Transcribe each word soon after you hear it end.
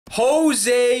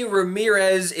Jose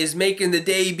Ramirez is making the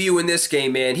debut in this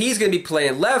game, man. He's going to be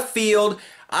playing left field.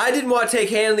 I didn't want to take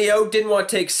Hanley out, didn't want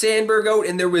to take Sandberg out,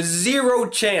 and there was zero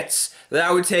chance that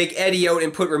I would take Eddie out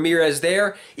and put Ramirez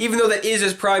there. Even though that is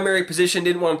his primary position,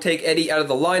 didn't want to take Eddie out of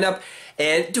the lineup.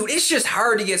 And, dude, it's just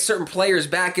hard to get certain players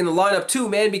back in the lineup too,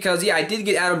 man, because, yeah, I did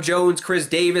get Adam Jones, Chris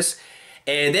Davis,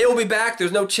 and they will be back.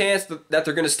 There's no chance that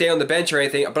they're going to stay on the bench or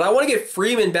anything. But I want to get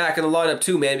Freeman back in the lineup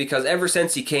too, man, because ever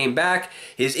since he came back,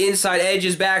 his inside edge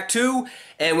is back too.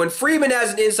 And when Freeman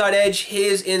has an inside edge,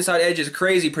 his inside edge is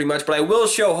crazy pretty much. But I will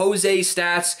show Jose's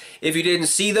stats if you didn't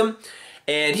see them.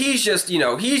 And he's just, you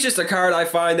know, he's just a card I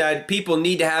find that people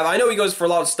need to have. I know he goes for a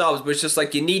lot of stubs, but it's just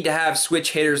like you need to have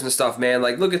switch hitters and stuff, man.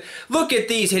 Like, look at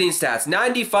these hitting stats.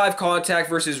 95 contact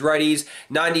versus righties,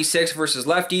 96 versus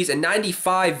lefties, and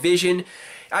 95 vision.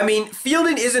 I mean,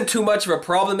 fielding isn't too much of a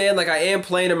problem, man. Like, I am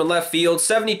playing him in left field.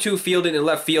 72 fielding in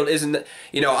left field isn't,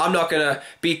 you know, I'm not going to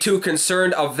be too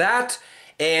concerned of that.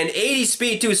 And 80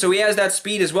 speed, too, so he has that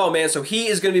speed as well, man. So he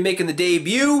is going to be making the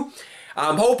debut.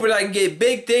 I'm hoping I can get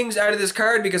big things out of this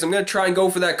card because I'm going to try and go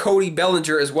for that Cody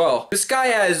Bellinger as well. This guy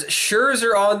has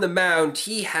Scherzer on the mound.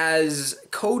 He has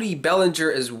Cody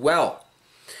Bellinger as well.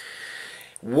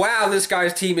 Wow, this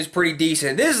guy's team is pretty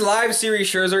decent. This live series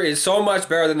Scherzer is so much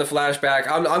better than the flashback.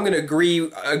 I'm going to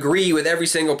agree with every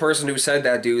single person who said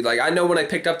that, dude. Like, I know when I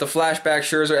picked up the flashback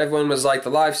Scherzer, everyone was like, the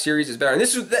live series is better. And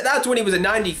that's when he was a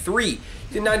 93.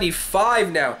 He's a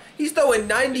 95 now. He's throwing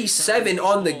 97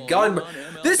 on the gun.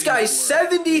 This guy's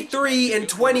 73 and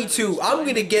 22. I'm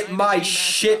going to get my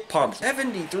shit pumped.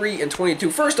 73 and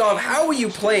 22. First off, how are you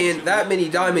playing that many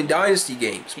Diamond Dynasty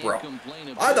games, bro?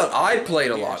 I thought I played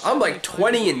a lot. I'm like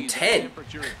 20 and 10.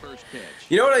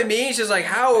 You know what I mean? It's just like,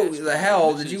 how the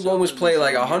hell did you almost play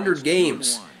like 100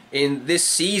 games in this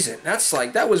season? That's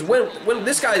like, that was when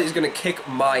this guy is going to kick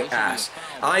my ass.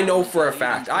 I know for a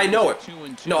fact. I know it.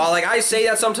 No, like, I say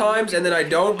that sometimes and then I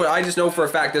don't, but I just know for a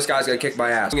fact this guy's going to kick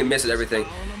my ass. I'm going to miss at everything.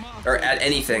 Or at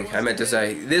anything, I meant to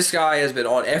say. This guy has been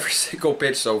on every single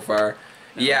pitch so far.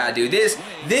 Yeah, dude,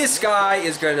 this guy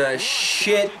is going to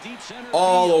shit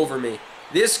all over me.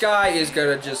 This guy is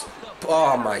going to just,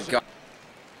 oh my god.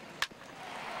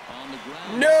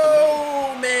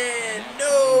 No, man,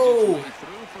 no.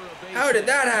 How did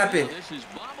that happen?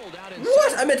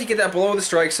 What? I meant to get that below the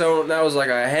strike zone. That was like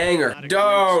a hanger.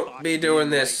 Don't be doing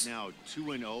this.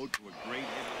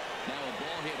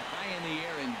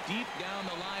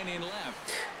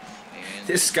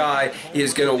 This guy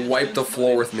is going to wipe the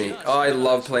floor with me. Oh, I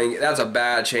love playing. That's a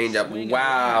bad changeup.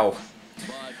 Wow.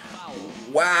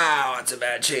 Wow, that's a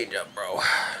bad changeup, bro.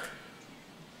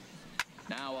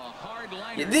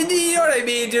 You know what I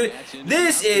mean, dude?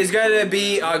 This is going to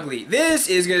be ugly. This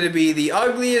is going to be the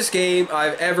ugliest game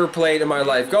I've ever played in my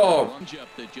life. Go home.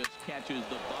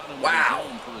 Wow.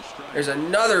 There's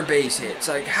another base hit. It's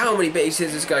like, how many base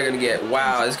hits is this guy going to get?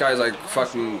 Wow, this guy's like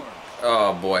fucking...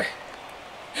 Oh, boy.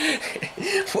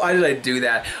 Why did I do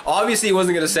that? Obviously, he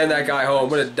wasn't going to send that guy home.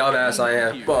 What a dumbass I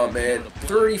am. Oh, man.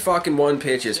 30 fucking 1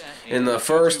 pitches in the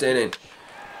first inning.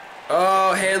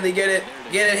 Oh, Hanley, get it.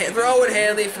 Get it. Throw it,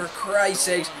 Hanley, for Christ's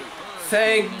sakes.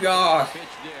 Thank God.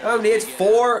 How many hits?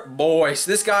 4? Boys,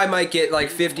 this guy might get like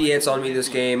 50 hits on me this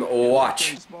game.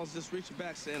 Watch.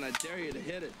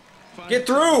 Get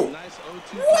through.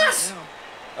 What?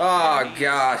 Oh,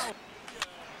 God.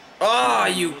 Oh,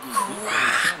 you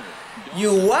cry.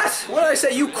 You what? What did I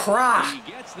say? You cry.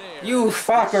 You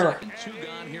fucker.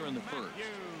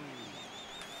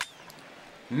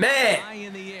 Man.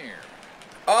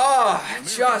 Oh,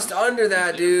 just under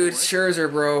that, dude. Scherzer,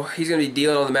 bro. He's going to be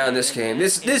dealing on the mound in this game.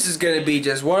 This is going to be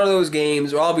just one of those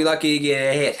games where I'll be lucky to get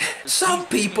a hit. Some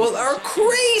people are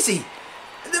crazy.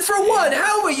 For one,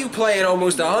 how are you playing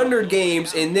almost 100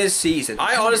 games in this season?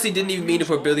 I honestly didn't even mean to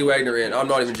put Billy Wagner in. I'm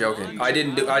not even joking. I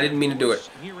didn't mean to do it.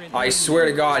 I swear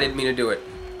to God, I didn't mean to do it.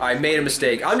 I made a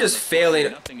mistake. I'm just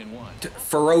failing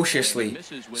ferociously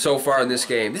so far in this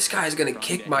game. This guy's going to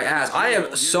kick my ass. I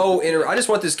am so I just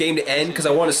want this game to end because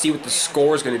I want to see what the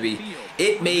score is going to be.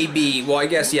 It may be, well, I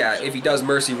guess, yeah, if he does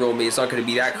mercy rule me, it's not going to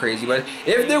be that crazy. But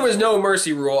if there was no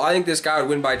mercy rule, I think this guy would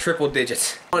win by triple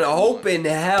digits. On a hope in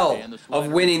hell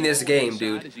of winning this game,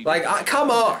 dude. Like, come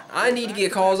on. I need to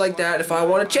get calls like that if I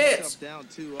want a chance.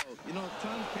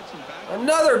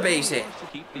 Another base hit.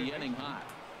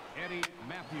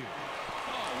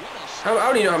 I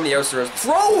don't even know how many outs there is.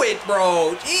 Throw it,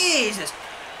 bro! Jesus!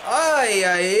 Ay,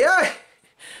 ay, ay!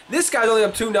 This guy's only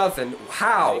up 2-0.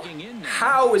 How?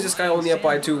 How is this guy only up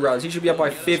by 2 runs? He should be up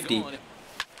by 50.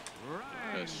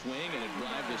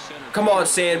 Come on,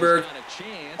 Sandberg.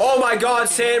 Oh my God,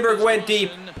 Sandberg went deep.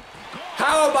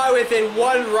 How am I within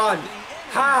 1 run?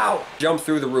 How? Jump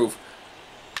through the roof.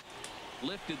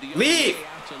 Leave!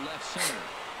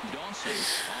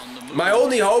 My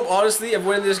only hope, honestly, of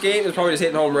winning this game is probably just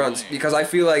hitting home runs. Because I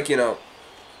feel like, you know,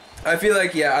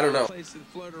 yeah, I don't know.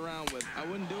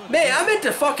 Man, I meant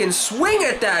to fucking swing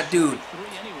at that dude.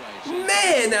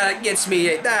 Man, that gets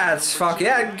me. That's fucking.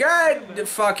 That guy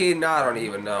fucking. I don't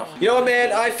even know. You know what,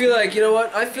 man? I feel like. You know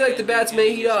what? I feel like the bats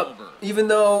may heat up. Even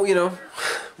though, you know,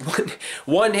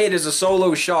 one hit is a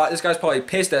solo shot. This guy's probably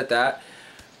pissed at that.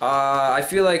 I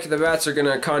feel like the bats are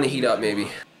gonna kind of heat up, maybe.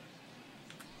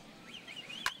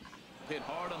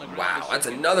 Wow, that's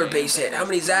another base hit. How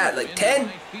many is that? Like 10?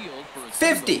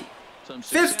 50.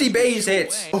 50 base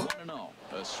hits. Oh.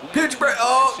 Pitch break.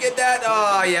 Oh, get that.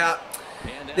 Oh, yeah.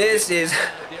 This is...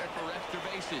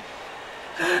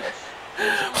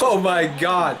 Oh, my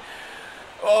God.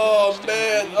 Oh,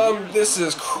 man. This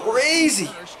is crazy.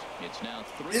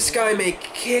 This guy may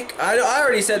kick... I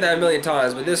already said that a million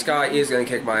times, but this guy is going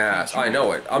to kick my ass. I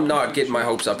know it. I'm not getting my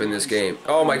hopes up in this game.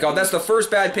 Oh, my God. That's the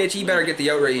first bad pitch. He better get the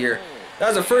out right here. That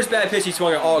was the first bad pitch he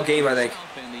swung at all game, I think.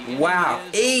 Wow,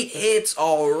 8 hits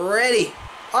already.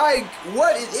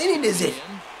 What inning is it?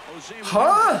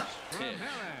 Huh?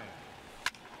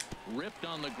 Ripped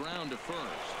on the ground to first.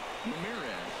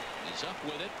 Ramirez is up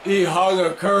with it. He hung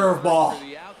a curveball.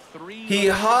 He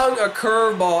hung a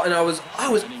curveball, and I was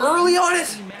early on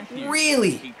it.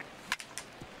 Really?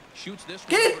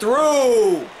 Get it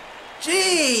through.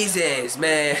 Jesus,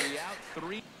 man.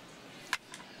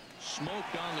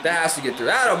 That has to get through.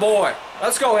 Atta boy.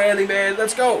 Let's go, Hanley, man.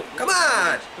 Let's go. Come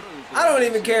on. I don't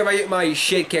even care if I get my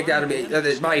shit kicked out of me. I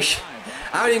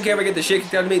don't even care if I get the shit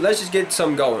kicked out of me. Let's just get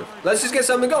something going. Let's just get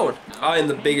something going. I am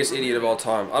the biggest idiot of all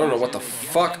time. I don't know what the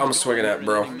fuck I'm swinging at,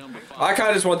 bro. I kind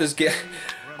of just want this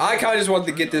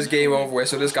to get this game over with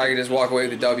so this guy can just walk away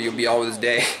with the W and be on with his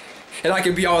day. And I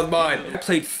can be on with mine. I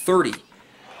played 30.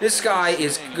 This guy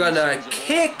is gonna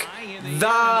kick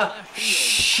the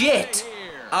shit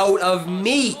out of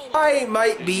me. I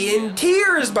might be in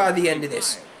tears by the end of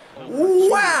this.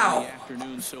 Wow.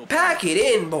 Pack it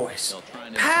in, boys.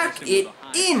 Pack it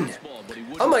in.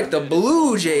 I'm like the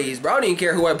Blue Jays, bro. I don't even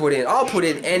care who I put in. I'll put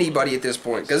in anybody at this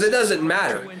point because it doesn't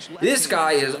matter. This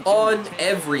guy is on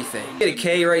everything. Get a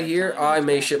K right here. I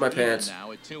may shit my pants.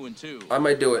 I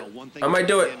might do it. I might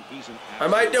do it. I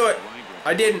might do it.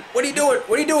 I didn't. What are you doing?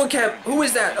 What are you doing, Kemp? Who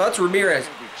is that? Oh, that's Ramirez.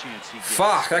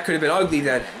 Fuck, that could have been ugly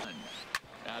then.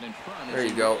 There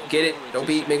you go. Get it. Don't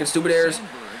be making stupid errors.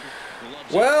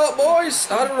 Well, boys,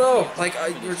 I don't know. Like,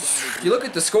 you look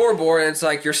at the scoreboard and it's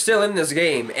like you're still in this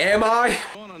game. Am I?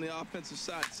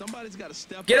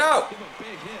 Get out!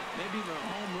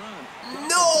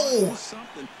 No!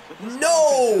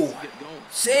 No!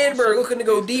 Sandberg looking to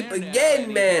go deep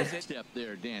again, man.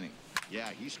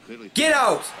 Get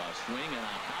out!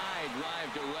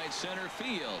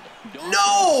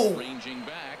 No!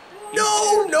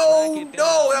 No, no,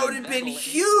 no! That would have been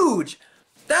huge!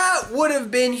 That would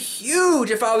have been huge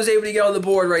if I was able to get on the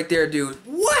board right there, dude.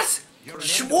 What?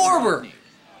 Schwarber!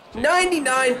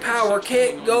 99 power,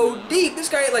 can't go deep. This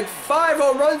guy hit like 5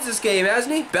 home runs this game,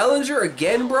 hasn't he? Bellinger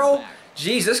again, bro?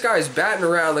 Jeez, this guy's batting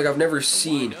around like I've never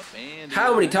seen.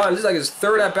 How many times? This is like his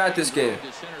 3rd at-bat this game.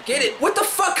 Get it. What the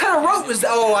fuck kind of route was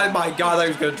that? Oh, my God, I thought he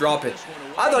was going to drop it.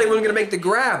 I thought he wasn't going to make the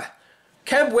grab.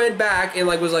 Kemp went back and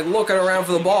was looking around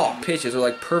for the ball. Pitches are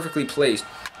like perfectly placed.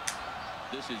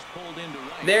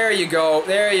 There you go.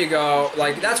 There you go.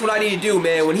 Like, that's what I need to do,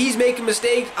 man. When he's making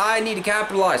mistakes, I need to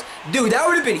capitalize. Dude, that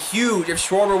would have been huge if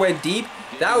Schwarber went deep.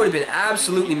 That would have been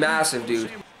absolutely massive,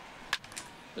 dude.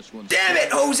 Damn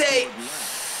it, Jose!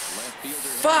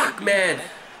 Fuck, man.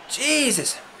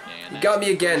 Jesus. You got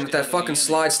me again with that fucking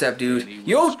slide step, dude.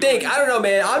 You don't think, I don't know,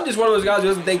 man. I'm just one of those guys who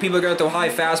doesn't think people are going to throw high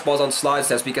fastballs on slide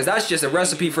steps because that's just a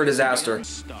recipe for disaster.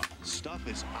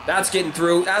 That's getting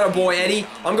through. Attaboy, Eddie.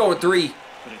 I'm going 3.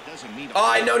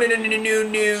 Oh, no.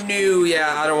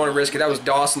 Yeah, I don't want to risk it. That was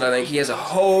Dawson, I think. He has a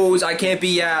hose. I can't be,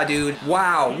 yeah, dude.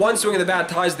 Wow. One swing of the bat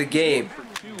ties the game.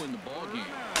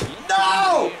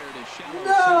 No!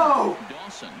 No!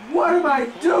 What am I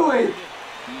doing?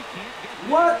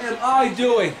 What am I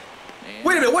doing?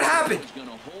 Wait a minute, what happened?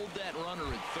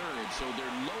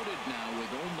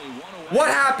 What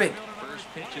happened?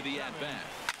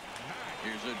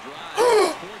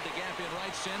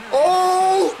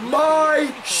 Oh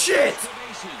my shit!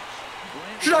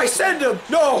 Should I send him?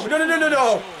 No.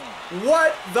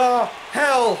 What the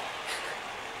hell?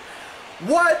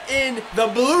 What in the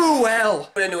blue hell?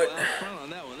 I'm into it.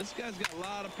 This guy's got a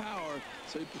lot of power,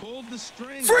 so he pulled the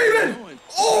string. Freeman!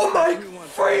 Oh my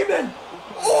Freeman!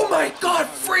 Oh my God,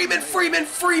 Freeman!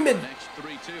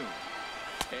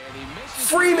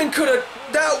 Freeman could have,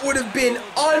 that would have been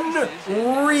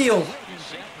unreal.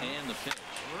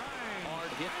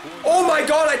 Oh my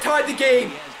God, I tied the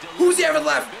game. Who's the Evan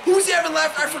left? Who's the Evan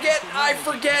left? I forget.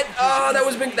 That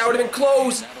would have been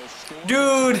close.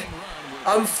 Dude,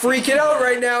 I'm freaking out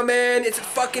right now, man. It's a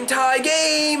fucking tie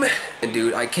game. And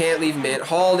dude, I can't leave him in.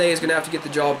 Holiday is gonna have to get the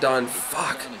job done.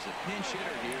 Fuck.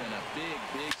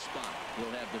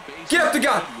 Get up the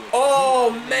guy.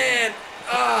 Oh man.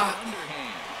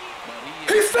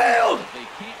 He failed.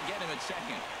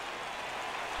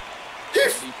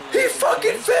 He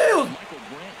fucking failed.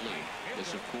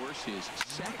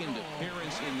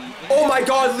 Oh my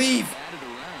God, leave.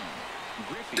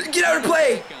 Get out of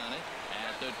play.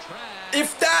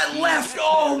 If that left,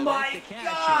 oh my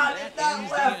God, if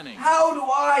that left, how do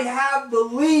I have the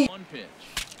lead?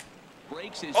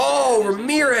 Oh,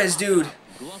 Ramirez, dude.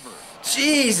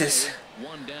 Jesus.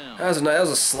 That was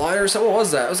a slider or something. What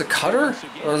was that? That was a cutter?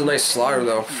 That was a nice slider,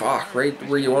 though. Fuck, right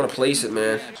where you want to place it,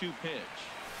 man.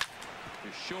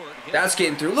 That's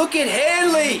getting through. Look at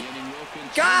Hanley.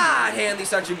 God, Hanley's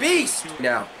such a beast.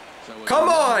 Now, come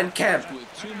on, Kemp.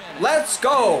 Let's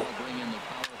go.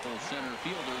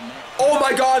 Oh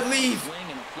my God, leave.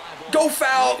 Go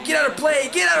foul. Get out of play.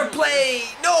 Get out of play.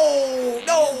 No.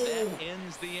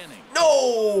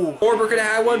 Orber could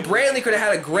have had one. Brantley could have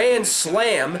had a grand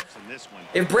slam.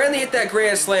 If Brantley hit that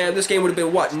grand slam, this game would have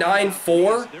been, what,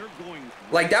 9-4?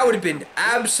 Like, that would have been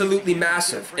absolutely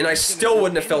massive. And I still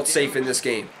wouldn't have felt safe in this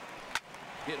game.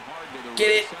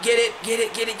 Get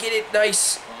it.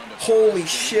 Nice. Holy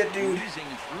shit, dude.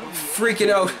 I'm freaking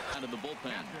out.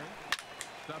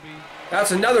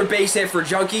 That's another base hit for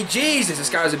Junkie. Jesus, this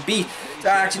guy's a beast.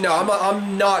 Actually, no,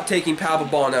 I'm not taking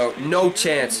Papelbon out. No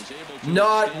chance.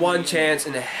 Not one chance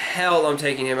in hell I'm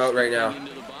taking him out right now.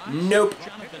 Nope.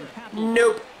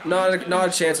 Not a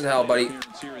chance in hell, buddy.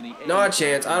 Not a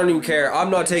chance. I don't even care. I'm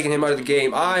not taking him out of the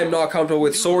game. I am not comfortable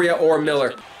with Soria or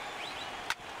Miller.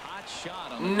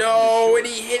 No, and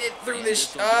he hit it through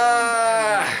this.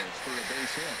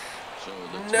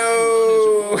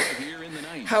 No.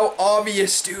 How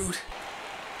obvious, dude.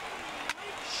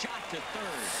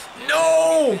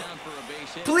 No.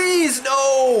 Please,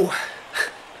 no.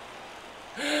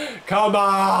 Come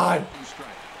on.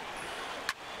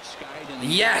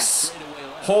 Yes.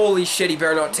 Holy shit, he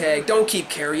better not tag. Don't keep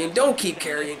carrying.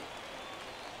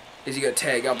 Is he going to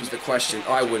tag up is the question.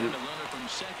 I wouldn't.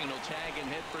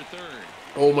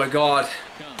 Oh my God.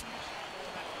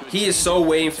 He is so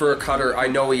waiting for a cutter. I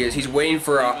know he is. He's waiting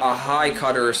for a high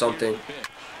cutter or something.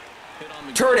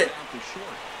 Turn it.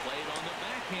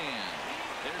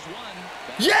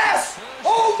 Yes!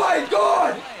 Oh my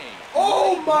God!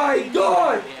 Oh my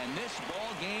God!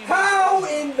 How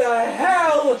in the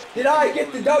hell did I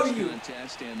get the W?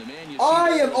 I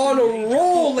am on a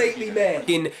roll lately, man.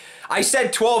 I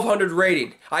said 1,200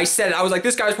 rating. I said it. I was like,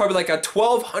 this guy's probably like a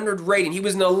 1,200 rating. He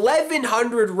was an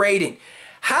 1,100 rating.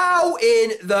 How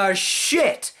in the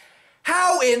shit?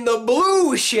 How in the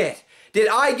blue shit did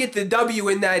I get the W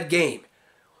in that game?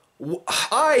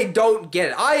 I don't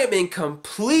get it. I am in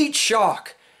complete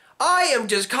shock. I am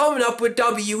just coming up with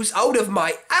W's out of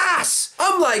my ass.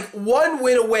 I'm like one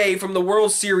win away from the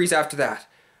World Series after that.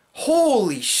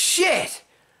 Holy shit.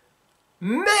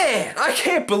 Man, I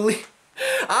can't believe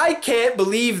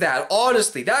that.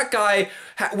 Honestly, that guy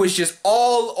was just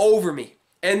all over me.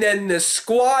 And then the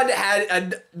squad had a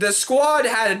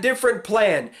different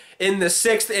plan in the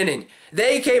 6th inning.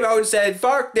 They came out and said,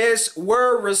 fuck this,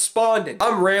 we're responding.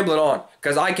 I'm rambling on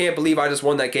because I can't believe I just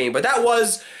won that game. But that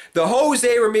was the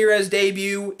Jose Ramirez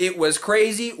debut. It was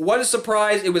crazy. What a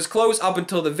surprise. It was close up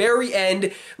until the very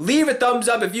end. Leave a thumbs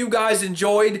up if you guys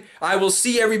enjoyed. I will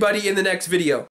see everybody in the next video.